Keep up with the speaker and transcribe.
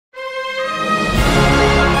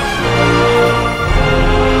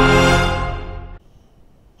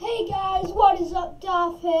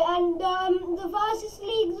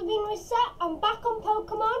I'm back on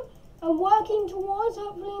Pokemon. I'm working towards,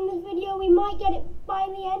 hopefully in this video we might get it by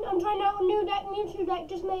the end. I'm trying out a new deck, Mewtwo deck,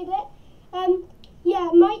 just made it. Yeah,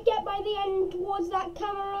 might get by the end towards that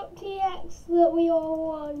camera up TX that we all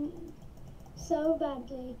want so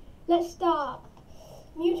badly. Let's start.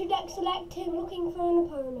 Mewtwo deck selected, looking for an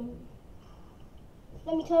opponent.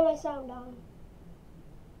 Let me turn my sound down.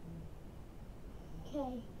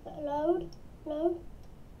 Okay, load.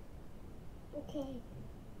 Okay,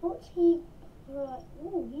 what's he? Right,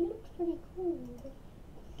 ooh, he looks pretty cool.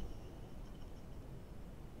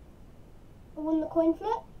 I won the coin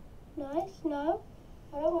flip. Nice, no,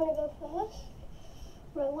 I don't want to go first.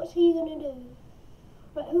 Right, what's he gonna do?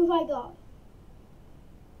 Right, who have I got?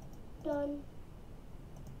 Done.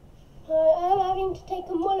 I'm having to take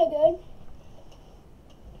a mulligan,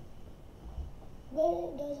 but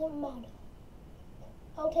it doesn't matter.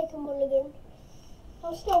 I'll take a mulligan.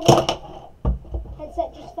 I'll still win.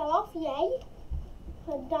 Headset just fell off, yay.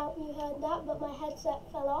 I doubt you heard that, but my headset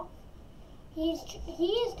fell off. He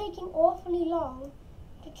is taking awfully long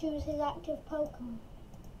to choose his active Pokemon.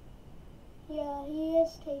 Yeah, he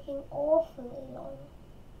is taking awfully long.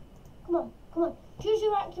 Come on. Choose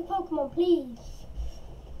your active Pokemon, please.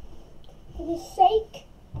 For the sake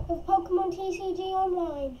of Pokemon TCG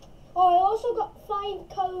Online. Oh, I also got 5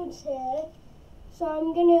 codes here. So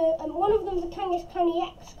I'm gonna, one of them's a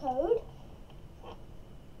Kangaskhan X code.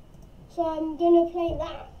 So I'm gonna play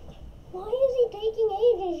that. Why is he taking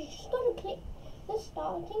ages? You just gotta click the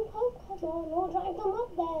starting Pokemon or drag them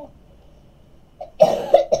up there.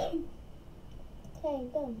 Okay,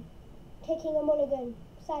 done. Taking a mulligan.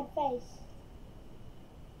 Sad face.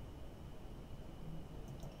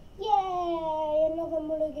 Yay! Another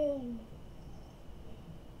mulligan.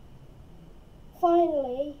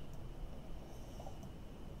 Finally,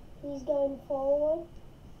 he's going forward.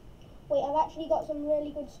 Wait, I've actually got some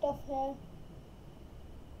really good stuff here.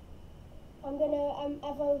 I'm gonna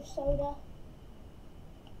Evo Soda.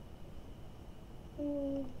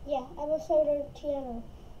 Yeah, Evo Soda Tiano.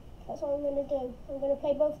 That's what I'm gonna do. I'm gonna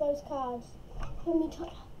play both those cards. Let me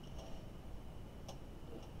try.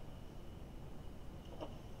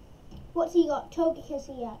 What's he got? Togekiss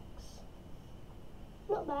EX.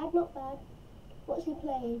 Not bad. What's he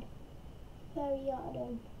played?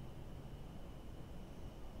 Fairyardon.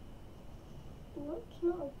 That's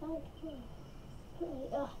not a bad play.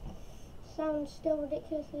 Sounds still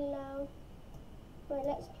ridiculously loud. Right,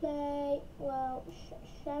 let's play, well,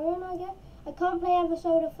 Sharon, I guess. I can't play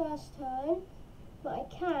Eversoda first turn, but I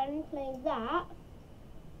can play that.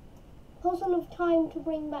 Puzzle of Time to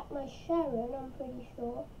bring back my Sharon, I'm pretty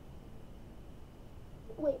sure.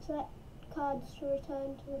 Wait, select cards to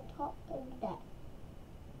return to the top of the deck.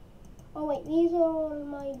 Oh wait, these are all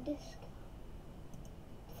my disc.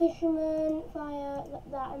 Fisherman, Fire,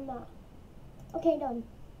 that and that. Okay, done.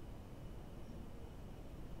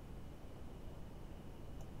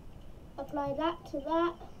 Apply that to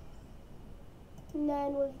that. And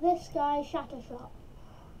then with this guy, Shatter Shot.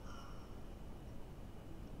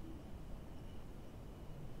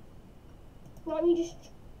 Let me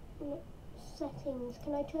just... Settings.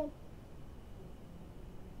 Can I turn...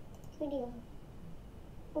 Video.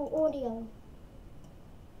 Oh, audio.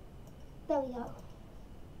 There we go.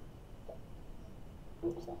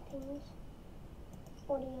 Settings.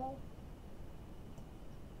 Audio.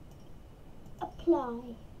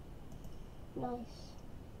 Apply. Nice.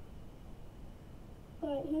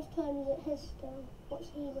 Alright, whose turn is it? His still. What's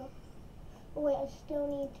he got? Oh wait, I still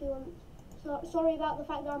need to... sorry about the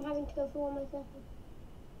fact that I'm having to go through all my settings.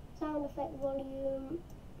 Sound effect volume.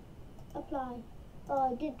 Apply.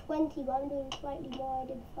 Oh, I did 20, but I'm doing slightly more. I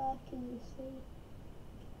did 30, you see.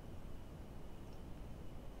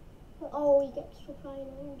 Oh, he gets to apply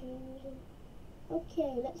energies.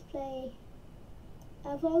 Okay, let's play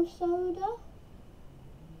Evo Soda.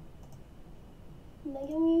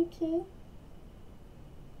 Mega Mewtwo.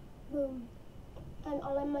 Boom. And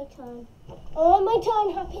I'll end my turn. I'll end my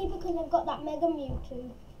turn happy because I've got that Mega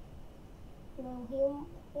Mewtwo. No,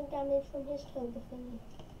 he'll damage from his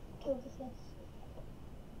Togekiss.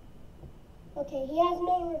 Okay, he has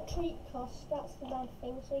no retreat cost, that's the bad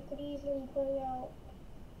thing, so he could easily bring out,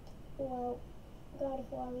 well,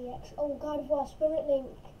 Gardevoir EX. Oh, Gardevoir Spirit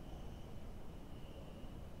Link.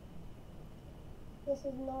 This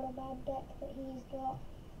is not a bad deck that he's got.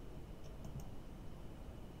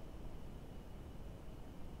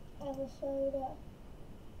 Eversoda.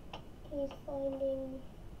 He's finding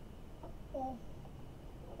the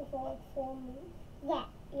evolved form. That,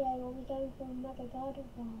 yeah, we'll be going for another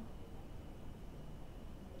Gardevoir.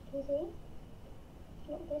 Is he?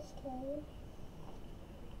 Not this turn.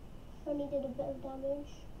 Only did a bit of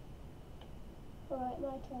damage. Alright,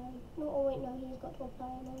 my turn. No, oh wait, no, he's got to apply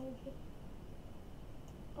an energy.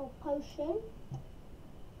 Oh, potion.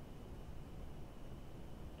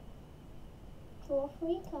 Draw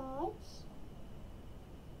 3 cards.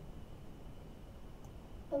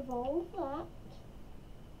 Evolve that.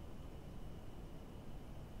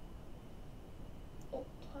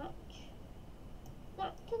 Attach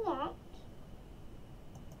that to that.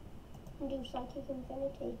 And do Psychic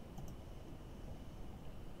Infinity.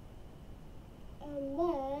 And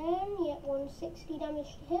then, yep, 160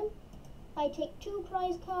 damage to him. I take 2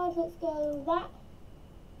 prize cards. Let's go that.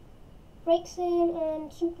 Breaks in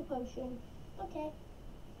and Super Potion. Okay.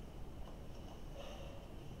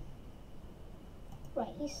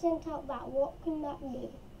 Right, he sent out that. What can that do?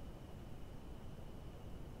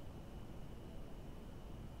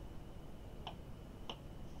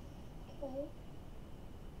 Okay.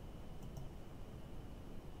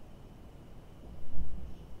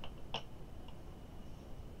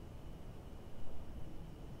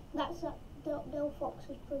 That's that. Delphox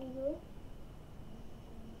is pretty good.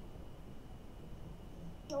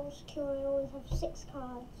 I was secure. I always have 6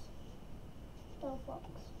 cards. Delphox.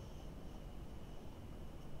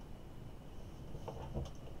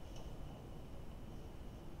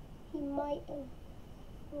 He might have.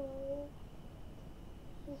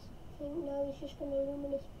 I think no. He's just going to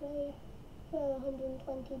Luminous Blade for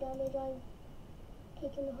 120 damage. I've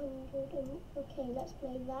taken 100. And okay, let's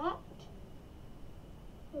play that.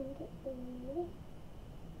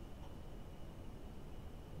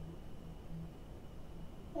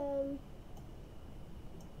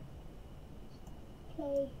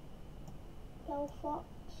 Play Delphox.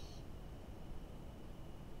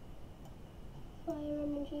 Fire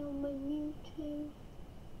energy on my Mewtwo.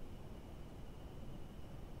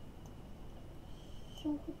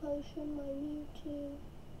 Super Potion my Mewtwo.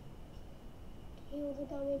 Heal the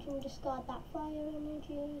damage and discard that fire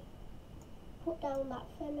energy. Put down that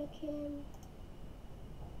Fennekin.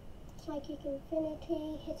 Psychic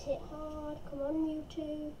Infinity, hit it hard. Come on,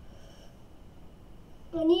 Mewtwo.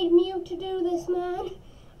 I need Mew to do this, man.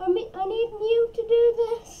 I need Mew to do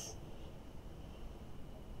this.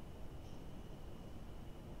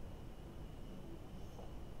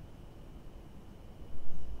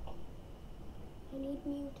 I need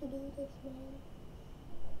Mew to do this, man.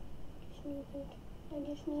 I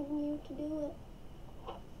just need Mew to do it.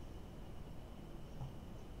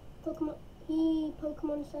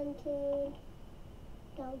 Pokemon centered,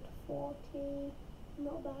 down to 40,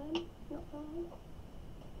 not bad, not bad.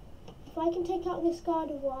 If I can take out this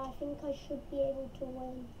Gardevoir, I think I should be able to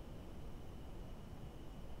win.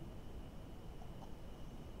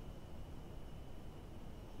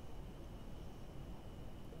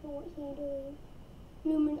 So what's he doing?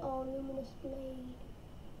 Luminous Blade.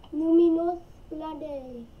 Luminous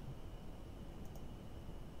Blade.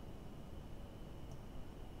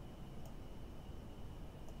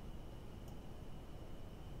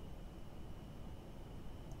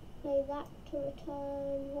 Play that to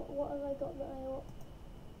return. What have I got that I want?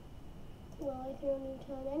 Well, I can only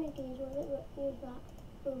return energies with it, but use that.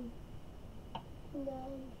 Boom. And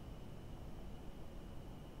then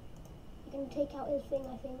I can take out his thing,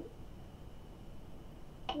 I think.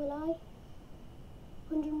 Will I?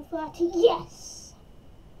 130. Yes!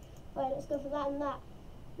 Right, let's go for that and that.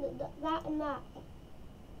 That and that.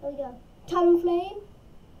 There we go. Talonflame.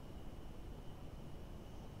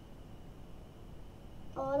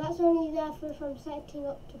 Oh, that's only there for if I'm setting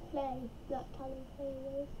up to play, that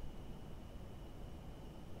Talonflame is.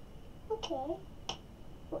 Okay.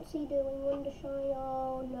 What's he doing? Wondershine.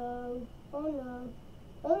 Oh no. Oh no.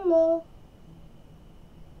 Oh no.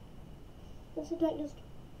 Let's attack just.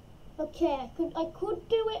 Okay, I could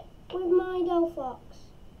do it with my Delphox.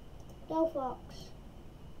 Delphox.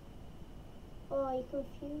 Oh, you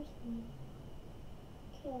confused me.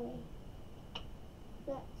 Okay.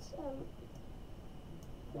 Let's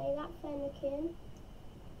play that Fennekin.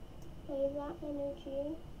 Play that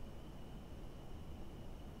energy.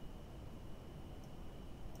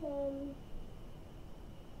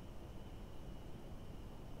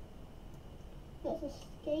 Let's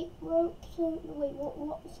escape rope. So wait,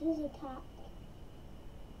 what's his attack?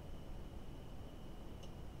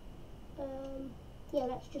 Yeah,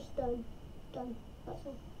 that's just done. Done. That's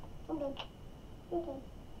all. I'm done. You're done.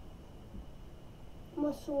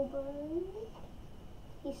 Muscle burn.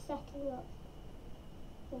 He's setting up.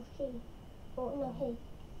 Or she. Or no, he.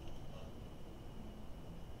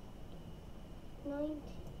 90.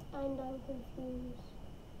 And I'm confused.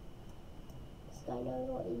 This guy knows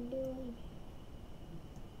what he's doing.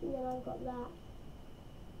 And then I've got that.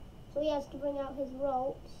 So he has to bring out his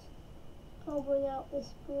ropes. I'll bring out this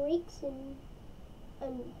breaks in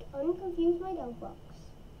and unconfuse my dog box.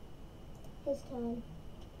 His turn.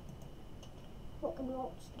 What can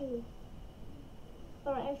Rots do?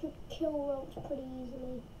 Alright, I should kill Rots pretty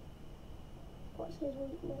easily. What's his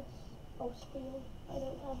weakness? Oh, steel. I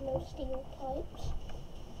don't have no steel types.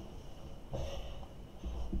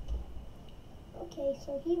 Okay,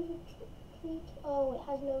 so he retreat. Oh, it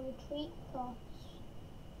has no retreat costs.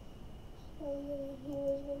 So yeah, he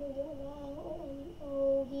was gonna get that out. And,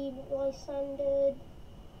 oh, he Lysandred.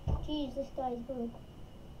 Jeez, this guy's good.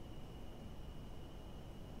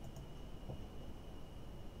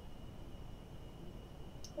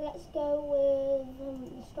 Let's go with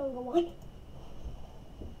the stronger one.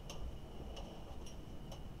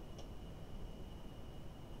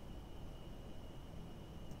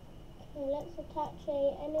 Okay, let's attach a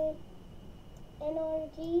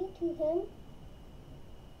NRD to him.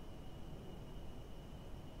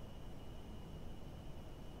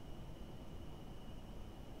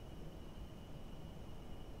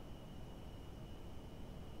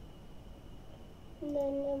 And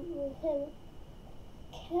then with him.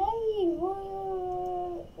 Kerry,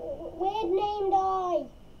 weird name die.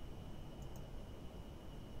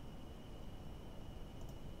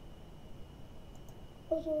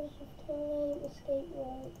 Puzzles of time, escape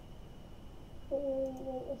rope.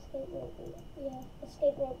 Wait, escape rope. Yeah,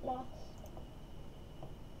 escape rope last.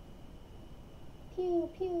 Pew,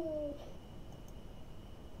 pew.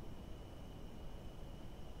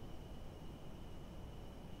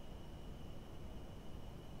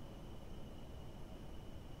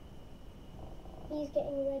 He's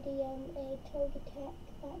getting ready a Toad attack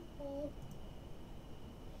that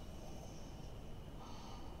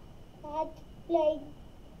way.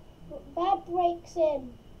 Bad breaks in.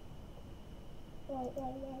 Right.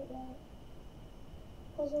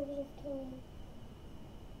 Puzzles of time.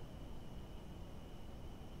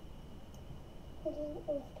 Puzzle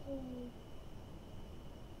of time.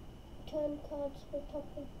 Return cards for top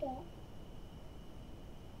of deck.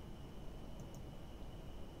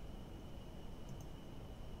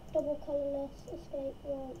 Double colourless, escape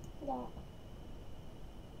rope, that.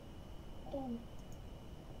 Done.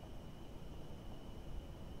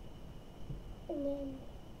 And then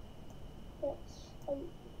let's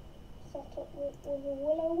set up with a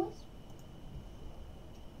will-o-wisp.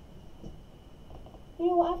 You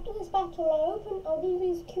know what, after this battle I'll do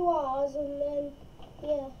these QRs and then,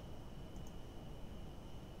 yeah.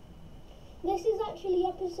 This is actually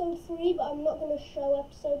episode 3, but I'm not going to show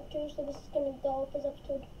episode 2, so this is going to go up as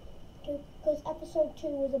episode 2, because episode 2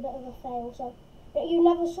 was a bit of a fail, so. But you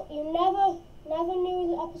never knew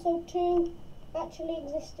that episode 2 actually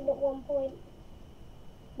existed at one point.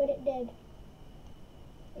 But it did.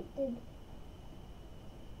 It did.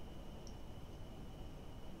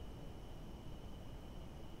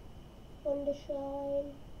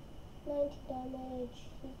 Wondershine, 90 damage,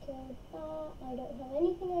 he killed that, I don't have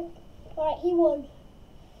anything. Alright, he won.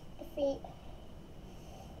 Defeat.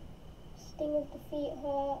 Sting of defeat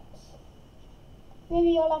hurts.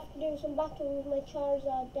 Maybe I'll have to do some battle with my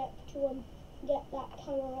Charizard deck to get that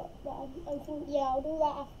camera up. But I'm thinking, yeah, I'll do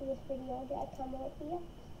that after this video. I'll get a camera up here.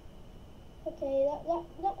 Okay,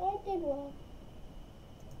 that I did well.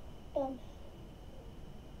 Done.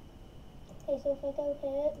 Okay, so if I go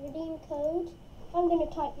here, redeem code. I'm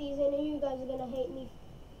gonna type these in, and you guys are gonna hate me.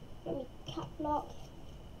 Let me cap lock.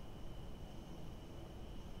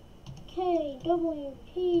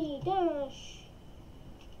 KWP dash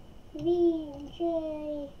VJ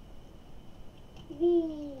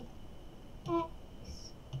VX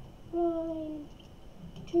 9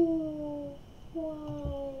 2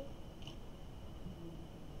 Y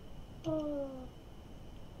R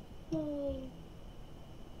 9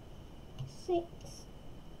 6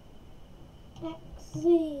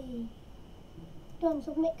 XZ. Done.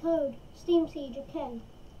 Submit code. Steam Siege. Okay.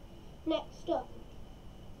 Next up.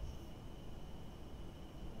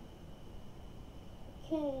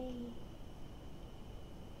 Okay.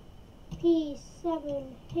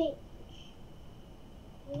 P7H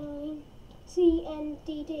 9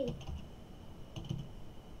 CNDD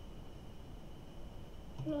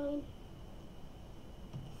 9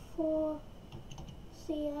 4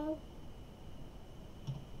 CO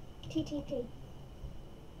TTP.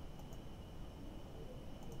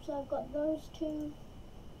 So I've got those two.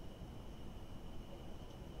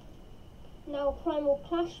 Now Primal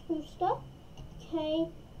Clash booster.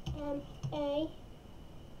 KMA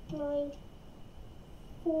 9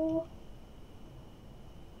 4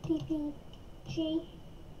 TPG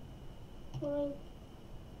 9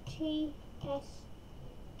 TS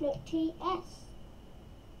no TS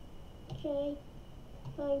J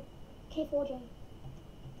 9 K4J.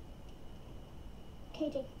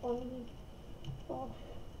 Okay, take 4.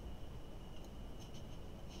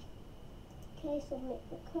 Okay, submit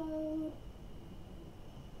the code.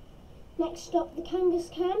 Next up, the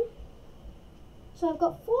Kangaskhan. So I've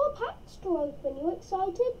got 4 packs to open. You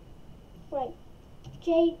excited? Right.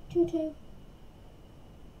 J22.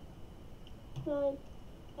 9.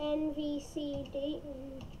 NVCD.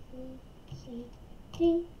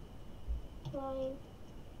 9.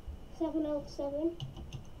 7L7.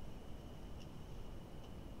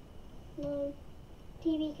 9.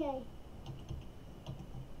 TVK.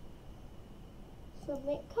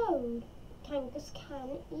 Submit code. Kangaskhan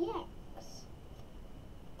EX.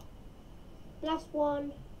 Last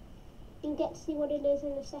one. You can get to see what it is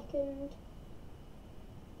in a second.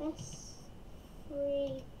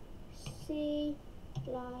 S3C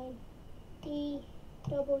line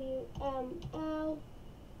EWML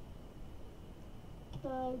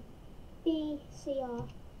 9 BCR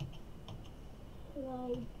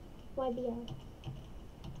 9 YBL.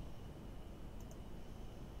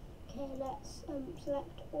 Okay, let's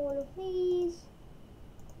select all of these.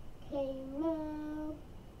 Claim now.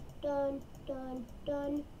 Done, done,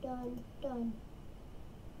 done, done, done.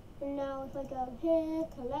 And now if I go here,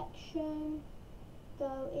 collection,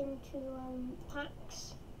 go into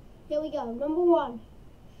packs. Here we go, number 1.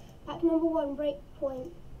 Pack number 1,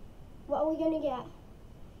 breakpoint. What are we going to get?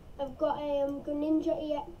 I've got a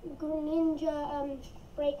Greninja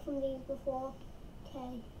break from these before.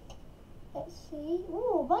 Okay, let's see.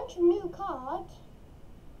 Ooh, a bunch of new cards.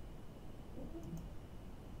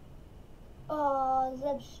 Oh,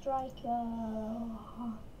 Zeb Striker.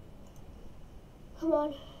 Come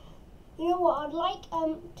on. You know what? I'd like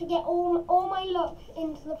to get all my luck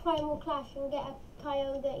into the Primal Clash and get a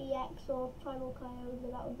Kyogre EX or Primal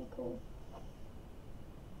Kyogre. That would be cool.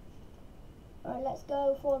 Alright, let's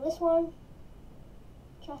go for this one.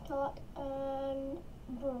 Chatot and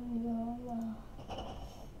Bronzor.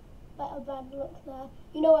 Better bad luck there.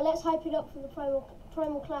 You know what? Let's hype it up for the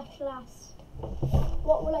Primal Clash last.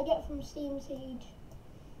 What will I get from Steam Siege?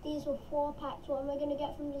 These were 4 packs. What am I going to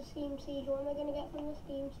get from the Steam Siege? What am I going to get from the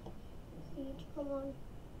Steam Siege? Come on.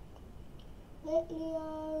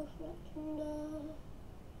 Litleo, Fletchender,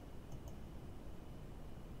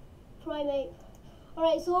 Primate.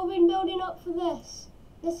 Alright, so I've been building up for this.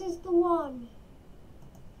 This is the one.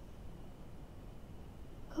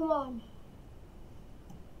 Come on.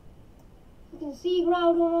 You can see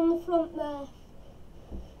Groudon on the front there.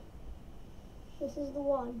 This is the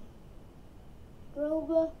one.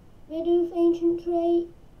 Drober, Bidoof, Ancient Trait.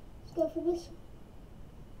 Let's go for this.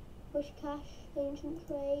 Bushcash, Ancient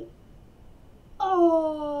Trait.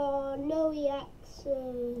 Oh, no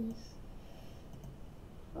EXs.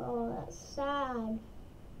 Oh, that's sad.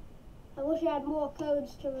 I wish I had more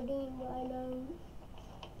codes to redeem, but I don't.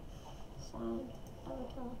 Sad.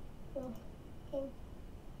 Avatar. No. King.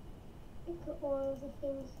 Look at all of the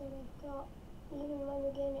things that I've got. Even when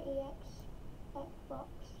we're getting an EX. Xbox.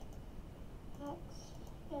 Packs.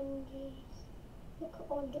 Energies. Look at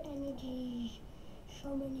all the energies. So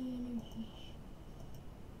many energies.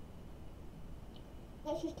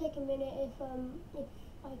 Let's just take a minute if I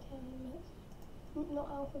can. Let's not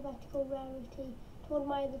alphabetical rarity to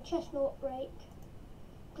admire the Chestnut break,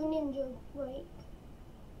 Greninja break,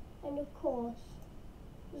 and of course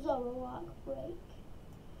Zoroark break.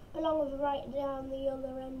 Along with write down the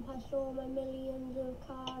other end past all my millions of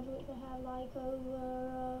cards, which I have like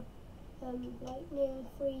over like near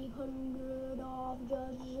 300 of,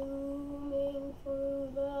 just zooming through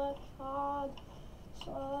the cards.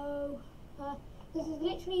 So this is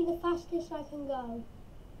literally the fastest I can go.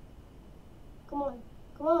 Come on,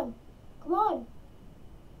 come on, come on.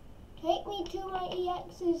 Take me to my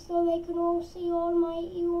EXs so they can all see all my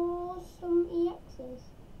awesome EXs.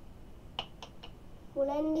 We'll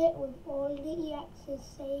end it with all the EXs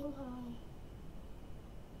saying hi.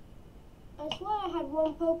 I swear I had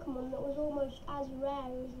one Pokemon that was almost as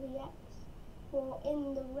rare as the EX, or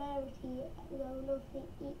in the rarity zone of the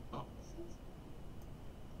EXs.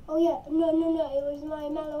 Oh yeah, no, it was my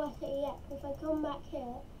Meloetta EX. If I come back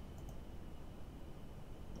here,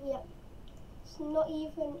 yep, it's not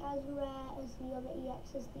even as rare as the other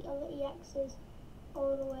EXs. The other EXs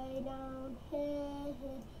all the way down here.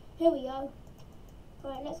 Here we go.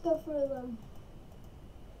 Right, let's go through them.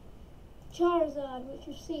 Charizard, which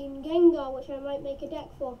we've seen. Gengar, which I might make a deck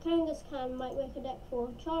for. Kangaskhan might make a deck for.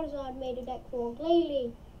 Charizard made a deck for.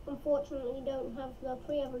 Glalie, unfortunately, don't have the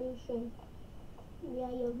pre-evolution. Yeah,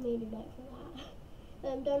 you've made a deck for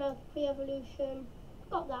that. Don't have pre-evolution.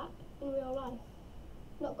 Got that in real life.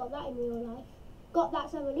 Not got that in real life. Got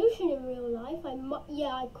that's evolution in real life.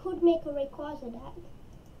 I could make a Rayquaza deck.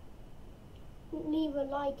 leave a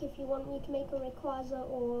like if you want me to make a Rayquaza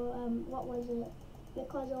or what was it?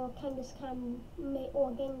 Rayquaza or Kangaskhan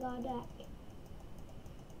or Gengar deck.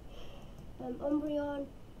 Umbreon,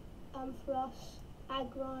 Ampharos,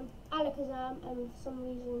 Aggron, Alakazam, and for some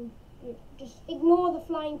reason just ignore the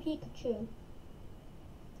flying Pikachu.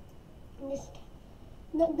 And just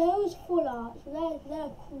those full arts, they're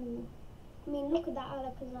cool. I mean, look at that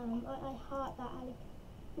Alakazam. I heart that Alakazam.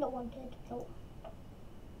 Not wanted. Oh.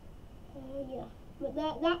 Yeah. But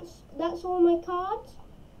that's all my cards.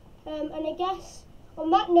 And I guess on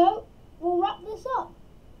that note, we'll wrap this up.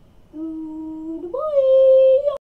 Goodbye.